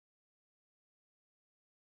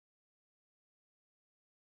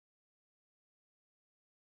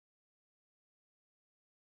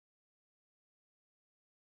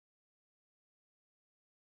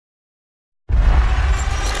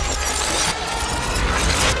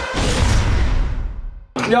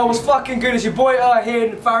Yo, what's fucking good? It's your boy here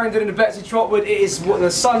in Farringdon in the Betsy Trotwood. It is the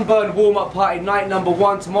Sunburn warm-up party, night number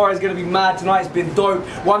 1. Tomorrow is going to be mad. Tonight's been dope.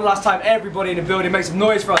 One last time, everybody in the building, make some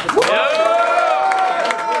noise for us.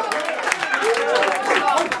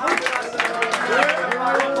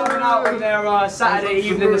 In there Saturday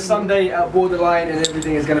evening, the Sunday borderline, and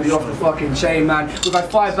everything is going to be off the fucking chain, man. We've had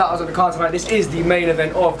 5 battles on the card tonight. This is the main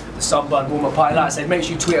event of the Sunburn warm-up party. Like I said, make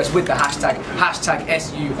sure you tweet us with the hashtag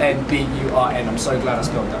SUNBURN. I'm so glad I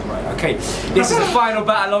spelled that right. Okay, this is the final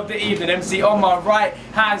battle of the evening. MC on my right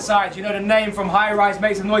hand side. You know the name from High Rise.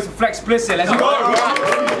 Make some noise for FLEXPLICIT. Let's go.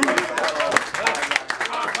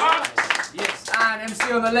 And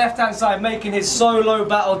MC on the left hand side making his solo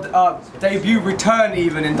battle debut return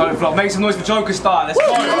even in Don't Flop. Make some noise for JOKERSTARR. Let's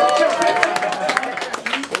go.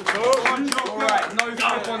 Alright, no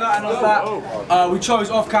flip on that and on that. We chose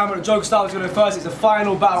off camera that JOKERSTARR was going to go first. It's the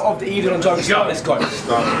final battle of the evening on JOKERSTARR. Let's go.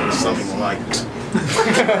 Start with something like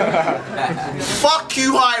fuck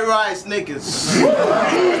you high rise niggas.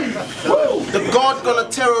 The God gonna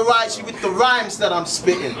terrorize you with the rhymes that I'm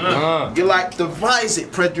spitting. You're like, devise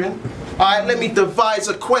it, brethren. Alright, let me devise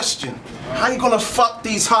a question. How you gonna fuck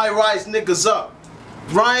these high rise niggas up?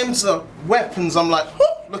 Rhymes are weapons. I'm like,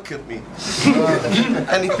 look at me.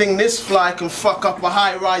 Anything this fly can fuck up a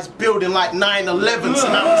high rise building like 9/11, so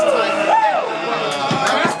now it's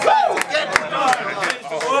time to get him.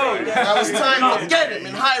 Now it's time to get him.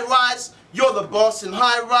 In high rise, you're the boss. In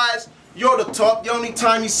high rise, you're the top. The only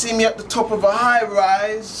time you see me at the top of a high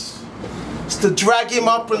rise is to drag him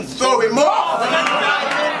up and throw him off.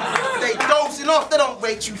 They dozing off, they don't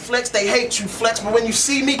rate you flex, they hate you flex, but when you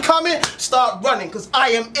see me coming, start running, cause I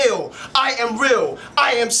am ill, I am real,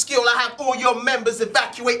 I am skilled. I have all your members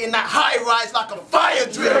evacuating that high rise like a fire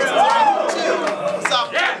drill.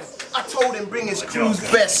 Yes. I told him bring his crew's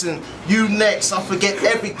best and you next. I forget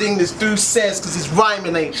everything this dude says cause his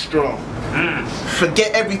rhyming ain't strong.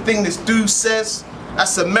 Forget everything this dude says.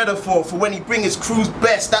 That's a metaphor for when he bring his crew's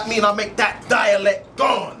best. That mean I make that dialect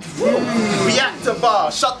gone. Reactor bar,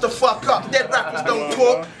 shut the fuck up. Dead rappers don't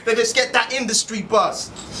talk, they just get that industry buzz.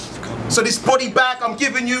 So this body bag I'm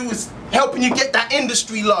giving you is helping you get that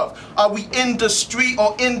industry love. Are we in the street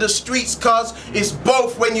or in the streets? Cuz it's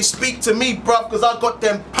both when you speak to me, bruv, cause I got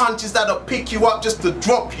them punches that'll pick you up just to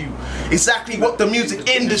drop you. Exactly what the music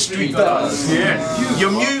industry does.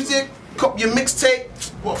 Your music, cop your mixtape,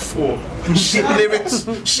 what for? Shit lyrics,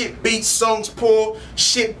 shit beats, songs poor,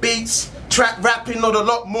 shit beats, trap rapping, not a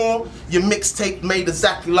lot more. Your mixtape made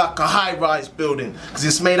exactly like a high-rise building, cause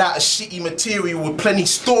it's made out of shitty material with plenty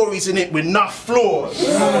stories in it with enough flaws.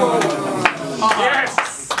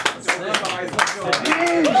 Yes!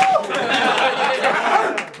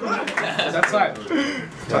 That's right.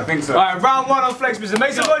 I think so. Alright, round 1 on FLEXPLICIT.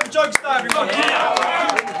 Make some noise for JOKERSTARR, everybody.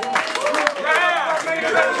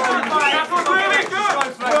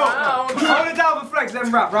 Hold it down for Flex,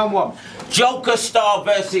 then rap, round 1. JOKERSTARR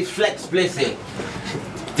versus FLEXPLICIT.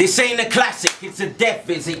 This ain't a classic, it's a death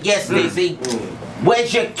visit. Yes, Lizzie.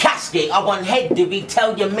 Where's your casket? I want head divvy.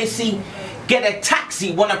 Tell your missy, get a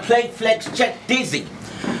taxi. Wanna play flex, check dizzy.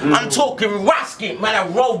 I'm talking rasket, man, I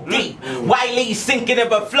roll deep. Wiley's thinking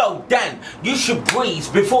of a flow, Dan. You should breeze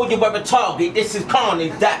before you ever target. This is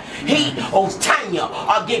carnage that he owes Tanya.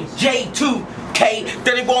 I'll give J2K,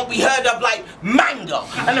 then it won't be heard of like manga.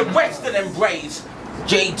 And the rest of them braids.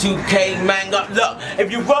 J2K manga. Look, if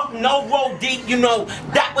you no roll deep, you know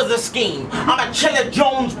that was a scheme. I'm a Killer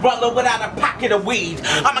Jones brother without a packet of weed.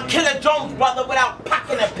 I'm a Killer Jones brother without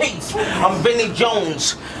packing a piece. I'm Vinnie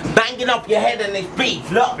Jones, banging up your head in this beef.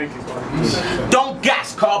 Look, don't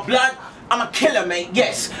gas, car blood. I'm a killer, mate,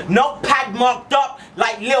 yes. No pad marked up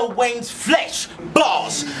like Lil Wayne's flesh.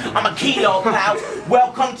 Bars. I'm a kilo, pal.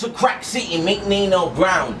 Welcome to Crack City. Meet Nino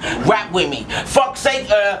Brown. Rap with me. Fuck's sake,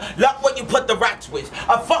 look what you put the rats with.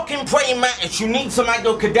 A fucking praying mantis. You need some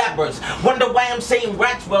cadabras. Wonder why I'm saying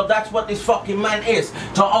rats? Well, that's what this fucking man is.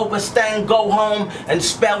 To overstand, go home, and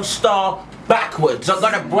spell star backwards. I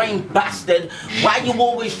got a brain bastard. Why you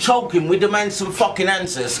always choking? We demand some fucking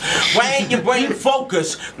answers. Why ain't your brain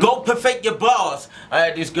focused? Go perfect your bars. I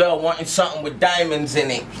heard this girl wanting something with diamonds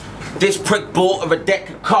in it. This prick bought her a deck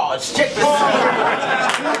of cards. Check this out.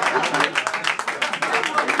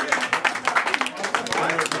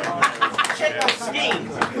 Check the scheme.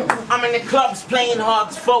 I'm in the clubs playing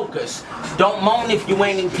hard focus. Don't moan if you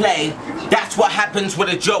ain't in play. That's That's what happens with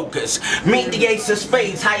the jokers. Meet the ace of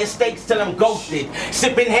spades, higher stakes till I'm ghosted.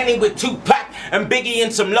 Sipping Henny with Tupac and Biggie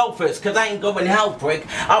and some loafers, cause I ain't going hell, prick.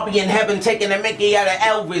 I'll be in heaven taking a Mickey out of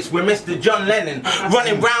Elvis with Mr. John Lennon.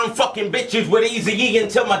 Running round fucking bitches with Eazy-E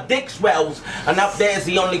until my dick swells. And up there's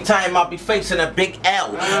the only time I'll be facing a big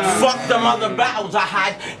L. Fuck them other battles I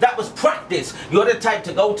had, that was practice. You're the type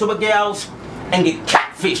to go to a girl's and get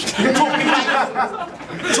catfished.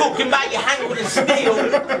 Talking about you hang with a steel.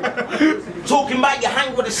 Talking about you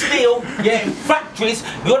hang with a steel. Yeah, in factories,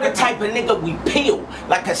 you're the type of nigga we peel.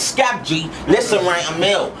 Like a scab G, listen right, I'm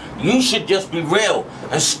ill. You should just be real.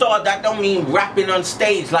 And star, that don't mean rapping on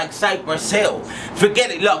stage like Cypress Hill. Forget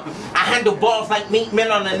it, look, I handle balls like Meat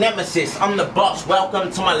Mill on a nemesis. I'm the boss, welcome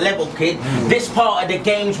to my level, kid. This part of the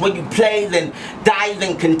game's where you play, then die,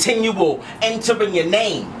 then continue, or entering your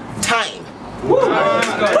name. Time. Woo. Round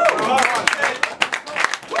number 2.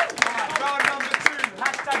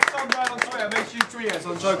 Hashtag Sunburn on Twitter. Make sure you tweet us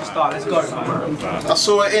on JOKERSTAR. Let's go, man. I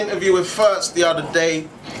saw an interview with First the other day.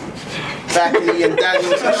 Back in the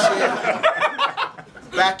Daniels and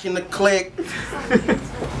shit. Back in the clique.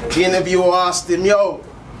 The interviewer asked him, yo,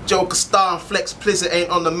 JOKERSTAR and FLEXPLICIT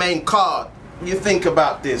ain't on the main card. What do you think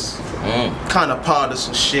about this? Kind of part of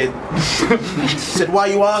some shit. He said, why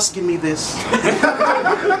are you asking me this?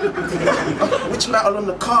 Which battle on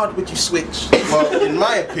the card would you switch? Well, in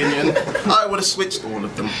my opinion, I would have switched all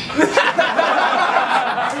of them.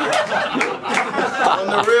 On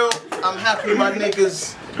the real, I'm happy my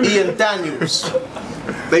niggas, Ian Daniels.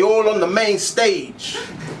 They all on the main stage.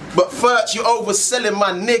 But first, you're overselling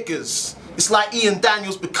my niggas. It's like Ian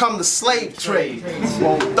Daniels become the slave trade.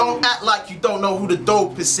 Well, don't act like you don't know who the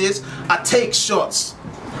dopest is. I take shots.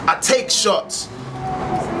 I take shots.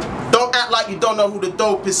 Don't act like you don't know who the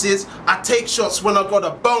dopest is. I take shots when I got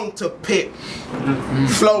a bone to pick.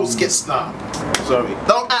 Flows get stopped. Sorry.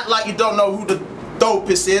 Don't act like you don't know who the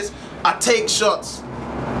dopest is. I take shots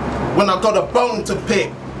when I got a bone to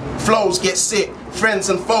pick. Flows get sick. Friends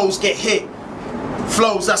and foes get hit.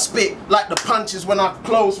 Flows I spit like the punches when I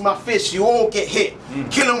close my fist. You all get hit.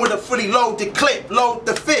 Killing with a fully loaded clip. Load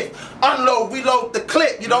the fifth. Unload, reload the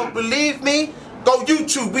clip. You don't believe me? Go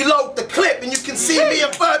YouTube, reload the clip, and you can see me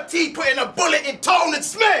and Verb T putting a bullet in Tone and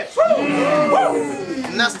Smith.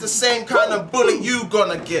 And that's the same kind of bullet you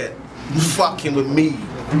gonna get. Fucking with me.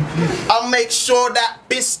 I'll make sure that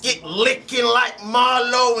biscuit licking like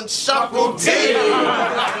Marlowe and Shuffle T.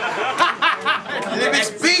 And if it's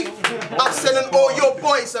beef, I'm sending all your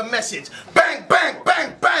boys a message. Bang, bang,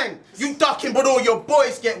 bang, bang. You ducking, but all your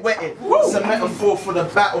boys get wetted. It's a metaphor for the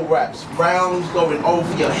battle raps. Rounds going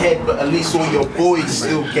over your head, but at least all your boys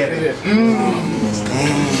still get it. In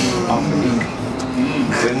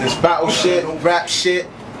this battle shit, rap shit,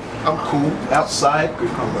 I'm cool, outside,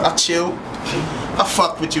 I chill. I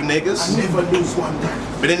fuck with you niggas. I never lose one day.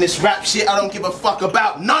 But in this rap shit, I don't give a fuck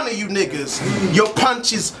about none of you niggas. Your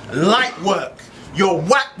punch is light work. You're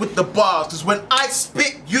whack with the bars, cause when I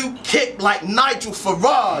spit, you kick like Nigel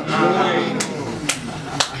Farage.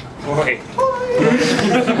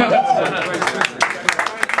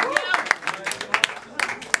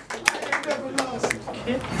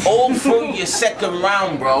 All through your second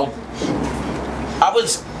round, bro, I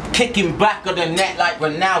was kicking back of the net like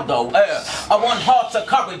Ronaldo. I want hearts of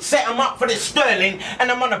courage, set them up for the Sterling,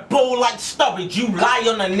 and I'm on a ball like Sturridge. You lie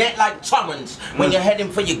on the net like Torrance. When you're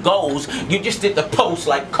heading for your goals, you just did the post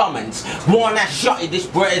like Cummins. Worn that shot in this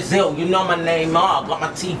Brazil, you know my name, got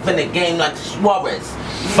my teeth in the game like Suarez.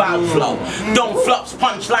 Foul flow, don't flops,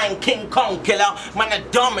 punchline, King Kong killer. Man are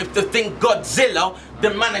dumb if they think Godzilla, the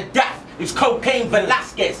man are daft. It's Cocaine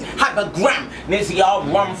Velasquez, have a gram. Nizzy, I'll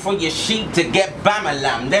run for your sheep to get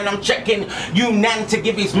Bamalam. Then I'm checking Yunnan to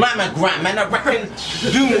give his mammogram. And I reckon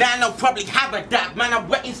Yunnan will probably have a dab. Man, I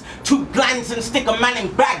wet his 2 glands and stick a man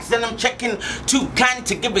in bags. Then I'm checking 2 Clan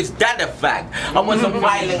to give his dad a fag. I was a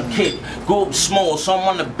violent kid, grew up small, so I'm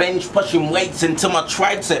on the bench pushing weights until my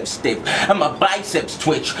triceps stiff and my biceps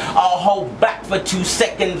twitch. I'll hold back for 2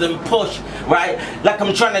 seconds and push, right? Like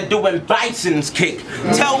I'm trying to do when Bison's kick.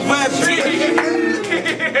 Tell Verb T.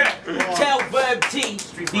 Tell Verb T,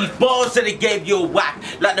 these balls that he gave you a whack,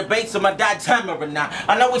 like the base of my dad's hammer and that.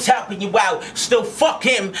 I know he's helping you out, still fuck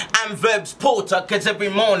him and Verb's porter, cause every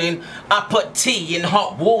morning I put tea in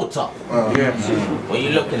hot water. What are you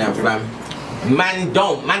looking at, fam? Man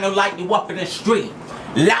don't light you up in the street.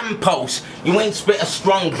 Lamppost, you ain't spit a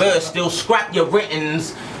strong verse, still scrap your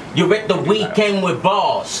writtens. You're at the weekend with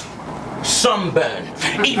bars. Sunburn.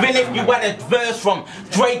 Even if you had a verse from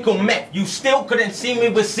Drake or Meth, you still couldn't see me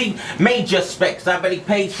with C major specs. I bet he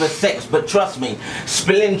pays for sex, but trust me,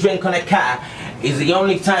 spilling drink on a car is the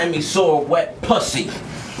only time he saw a wet pussy.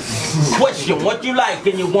 Question, what you like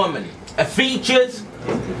in your woman? Features?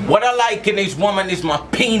 What I like in this woman is my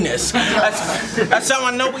penis. That's how I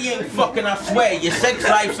know we ain't fucking, I swear. Your sex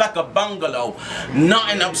life's like a bungalow,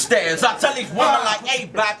 nothing upstairs. I tell these women like, hey,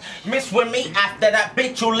 back, miss with me after that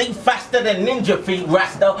bitch will leave faster than ninja feet,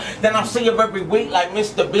 Rasta. Then I'll see her every week like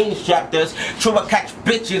Mr. Bean's chapters. True, I catch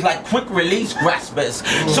bitches like quick release graspers.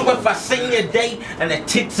 So if I sing a date and the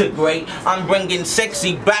tits are great, I'm bringing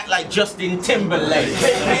sexy back like Justin Timberlake.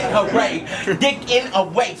 In a ray, dick in a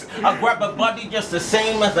waist. I grab a body just the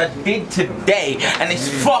same as I did today, and it's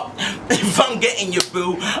fucked if I'm getting your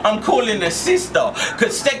boo. I'm calling a sister,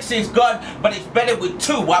 cause sex is good, but it's better with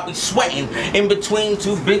two. I'll be sweating in between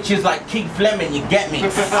two bitches like Keith Fleming, you get me?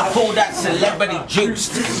 I call that celebrity juice.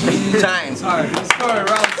 Times. Alright, let's go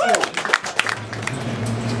round two.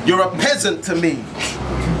 You're a peasant to me.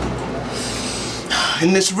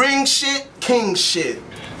 In this ring shit, king shit.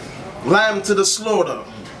 Lamb to the slaughter.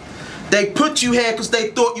 They put you here because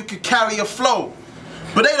they thought you could carry a flow.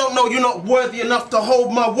 But they don't know you're not worthy enough to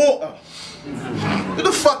hold my water. Who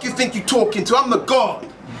the fuck you think you're talking to? I'm the God.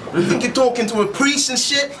 You think you're talking to a priest and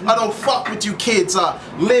shit? I don't fuck with you kids. I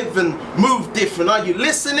live and move different. Are you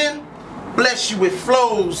listening? Bless you with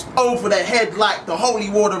flows over the head like the holy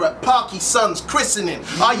water at Parky's son's christening.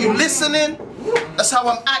 Are you listening? That's how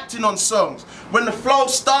I'm acting on songs. When the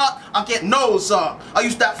flows start, I get nose up. I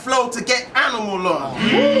use that flow to get animal on.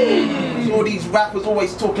 So all these rappers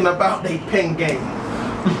always talking about they pen game.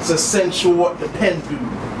 It's essential what the pen do.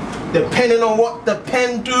 Depending on what the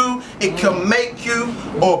pen do, it can make you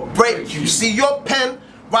or break you. See, your pen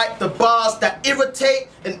write the bars that irritate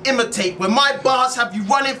and imitate. When my bars have you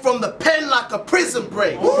running from the pen like a prison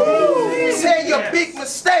break. Say your big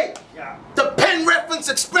mistake. The pen reference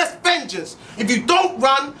express vengeance. If you don't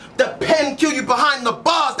run, the pen kill you behind the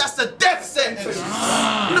bars. That's a death sentence.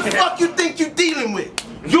 Who the fuck you think you dealing with?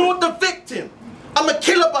 You're the victim. I'm a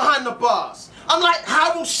killer behind the bars. I'm like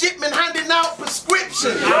Harold Shipman handing out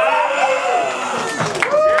prescriptions.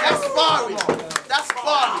 That's sparring. That's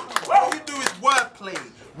sparring. All you do is wordplay.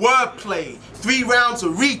 Wordplay. 3 rounds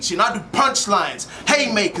of reaching. I do punchlines.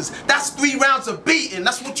 Haymakers. That's 3 rounds of beating.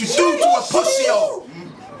 That's what you do to a pussy-o.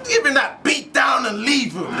 Give him that beat down and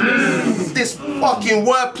leave him. This fucking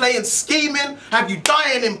wordplay and scheming have you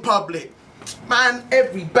dying in public. Man,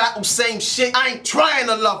 every battle same shit. I ain't trying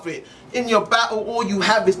to love it. In your battle, all you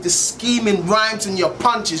have is the scheming rhymes and your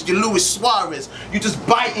punches. You're Luis Suarez. You just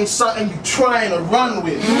biting something you trying to run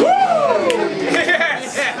with.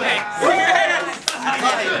 Yes!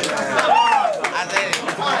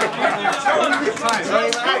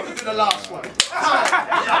 The last one.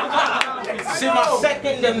 See, my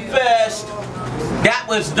second and first, that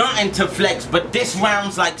was nothing to flex, but this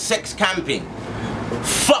round's like sex camping.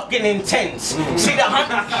 Fucking intense. See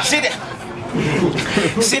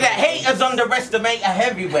the haters underestimate a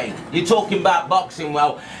heavyweight. You're talking about boxing.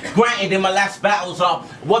 Well, granted, in my last battles I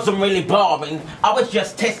wasn't really barring. I was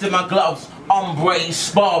just testing my gloves, ombre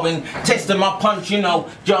sparring, testing my punch, you know,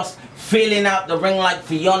 just feeling out the ring like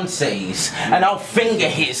fiancés. And I'll finger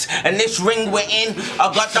his. And this ring we're in,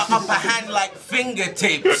 I got the upper hand like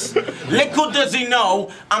fingertips. Little does he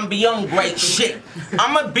know, I'm beyond great shit.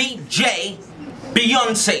 I'ma beat Jay,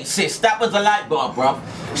 Beyonce, sis. That was a light bar, bruv.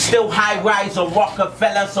 Still high rise or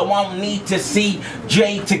Rockefeller, so I don't need to see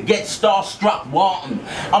Jay to get starstruck. Walton,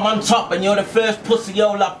 I'm on top and you're the first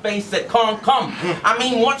pussy-ola face that can't come. I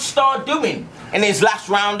mean, what's Star doing in his last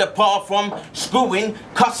round apart from screwing,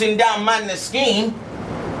 cussing down man the scheme?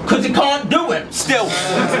 Cause he can't do it, still.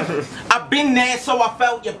 I've been there, so I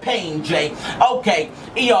felt your pain, Jay. Okay,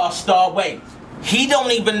 ER Star, wait. He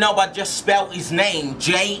don't even know I just spelled his name.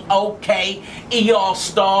 J-O-K-E-R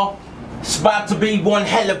Star. It's about to be one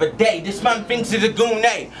hell of a day. This man thinks he's a goon,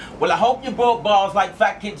 eh? Well, I hope you brought bars like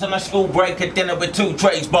fat kids on a school break at dinner with 2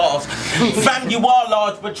 trays bars. Fam, you are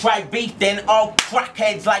large, but try beef then. All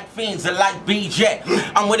crackheads like fiends that like BJ.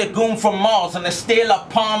 I'm with a goon from Mars and a Steeler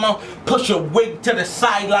Palmer. Push a wig to the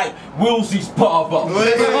side like Willsie's barber.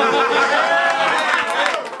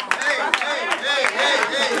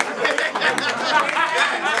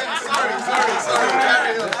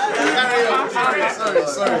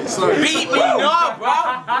 Sorry. Beat me now, bro.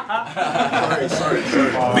 Sorry.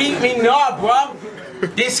 Beat me now, bro.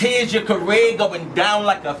 This here's your career going down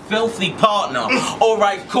like a filthy partner.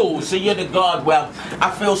 Alright, cool, so you're the God. Well,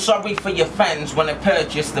 I feel sorry for your fans when they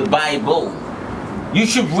purchase the Bible. You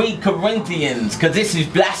should read Corinthians, because this is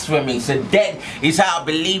blasphemy. So dead is how I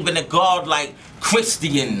believe in a God like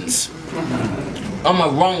Christians. I'm a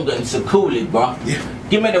wrong one, so cool it, bro. Yeah.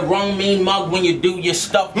 Give me the wrong mean mug when you do your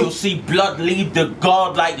stuff. You'll see blood leave the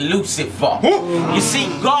guard like Lucifer. You see,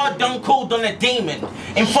 God done called on a demon.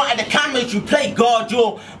 In front of the cameras you play God,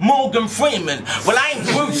 you're Morgan Freeman. Well, I ain't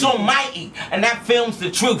Bruce Almighty, and that film's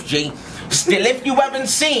the truth, G. Still, if you haven't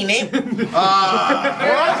seen it...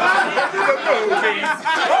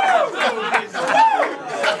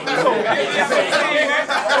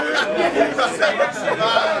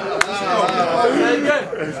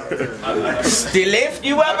 Still, if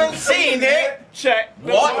you haven't seen it,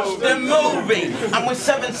 watch the movie. And with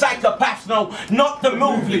 7 psychopaths, no, not the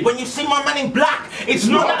movie. When you see my man in black, it's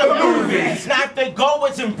not the movie. Now if they go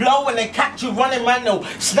and blow and they catch you running, man, no,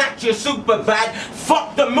 snatch your super bad.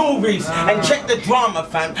 Fuck the movies and check the drama,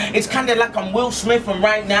 fam. It's kinda like I'm Will Smith and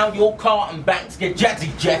right now you're Carlton Banks. Get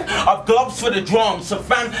jazzy, Jeff. I've gloves for the drums, so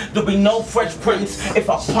fam, there'll be no Fresh Prince if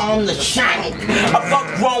I palm the shank. I've got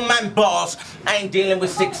grown man bars. I ain't dealing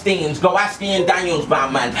with 16s. Go ask Ian Daniels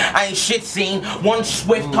about, man. I ain't shit seen. One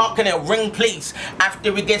swift talking a ring, please.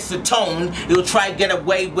 After he gets the tone, he'll try to get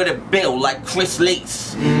away with a bill like Chris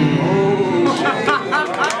Lees.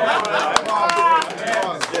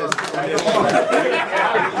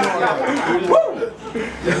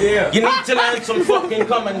 You need to learn some fucking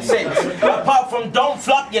common sense. Apart from don't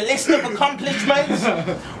flop your list of accomplishments,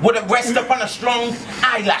 would it rest up on a strong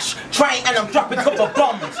eyelash? Try and I'm dropping a couple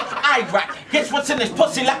bombs. Iraq, guess what's in this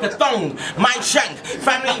pussy like a thong? My shank,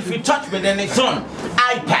 family if you touch me then it's on.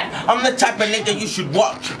 iPad, I'm the type of nigga you should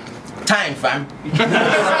watch. Time, fam.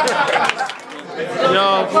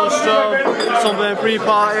 Yo, Buster, Sunburn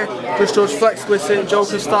pre-party, just judge FLEXPLICIT,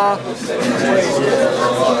 JOKERSTAR.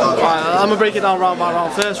 Right, I'm gonna break it down round by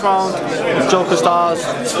round. First round, JOKERSTAR's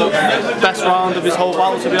best round of his whole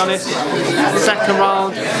battle, to be honest. Second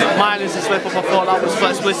round, mine is a slip up. I thought that was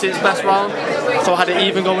FLEXPLICIT's best round, so I had it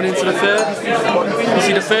even going into the third. You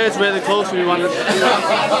see, the third's really close to me, man.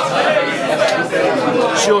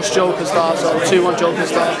 Just JOKERSTAR, so 2-1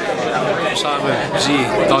 JOKERSTAR. Starting with Z,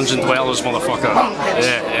 Dungeon Dwellers, motherfucker.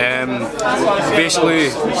 Yeah, basically,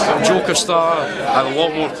 JOKERSTAR had a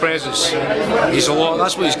lot more presence. He's a lot,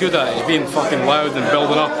 that's what he's good at, he's being fucking loud and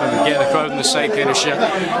building up and getting the crowd on the side kind of shit.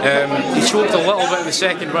 He choked a little bit in the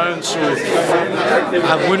second round, so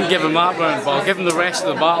I wouldn't give him that round, but I'll give him the rest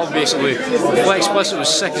of the battle basically. FLEXPLICIT was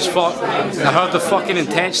sick as fuck. I heard the fucking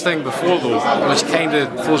intense thing before though, which kind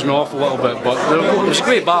of throws me off a little bit, but it was a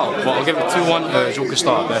great battle, but I'll give it 2-1 to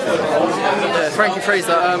JOKERSTAR, definitely. Frankie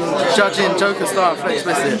Fraser, judging JOKERSTAR and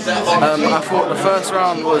FLEXPLICIT. I thought the first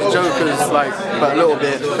round was Joker's, like, but a little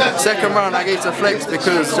bit. Second round I gave to Flex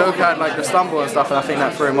because Joker had like the stumble and stuff, and I think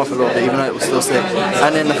that threw him off a little bit, even though it was still sick.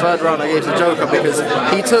 And then the third round I gave to Joker because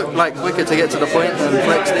he took like quicker to get to the point than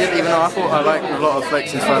Flex did, even though I thought I liked a lot of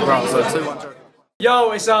Flex's third round, so 2-1 Joker.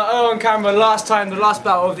 Yo, it's on camera. Last time, the last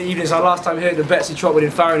battle of the evening. It's our last time here at the Betsy Trot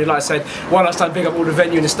within Farron. Like I said, one last time, big up all the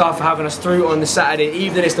venue and the staff for having us through on the Saturday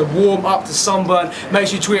evening. It's the warm up to Sunburn. Make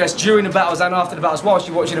sure you tweet us during the battles and after the battles whilst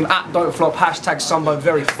you're watching them at Don't Flop, hashtag Sunburn.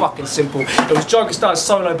 Very fucking simple. It was JOKERSTAR's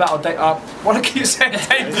solo battle what I keep saying,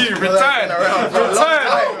 debut, return.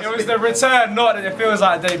 It was the return, not that it feels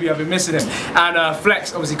like a debut. I've been missing it. And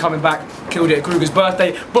Flex obviously coming back, killed it at Kruger's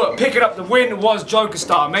birthday. But picking up the win was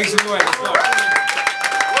JOKERSTAR. Make some noise. Let's go.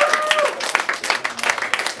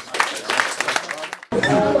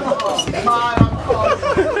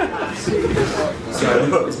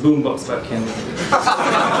 It's boombox back in.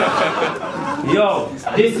 Yo,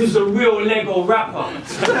 this is a real Lego rapper.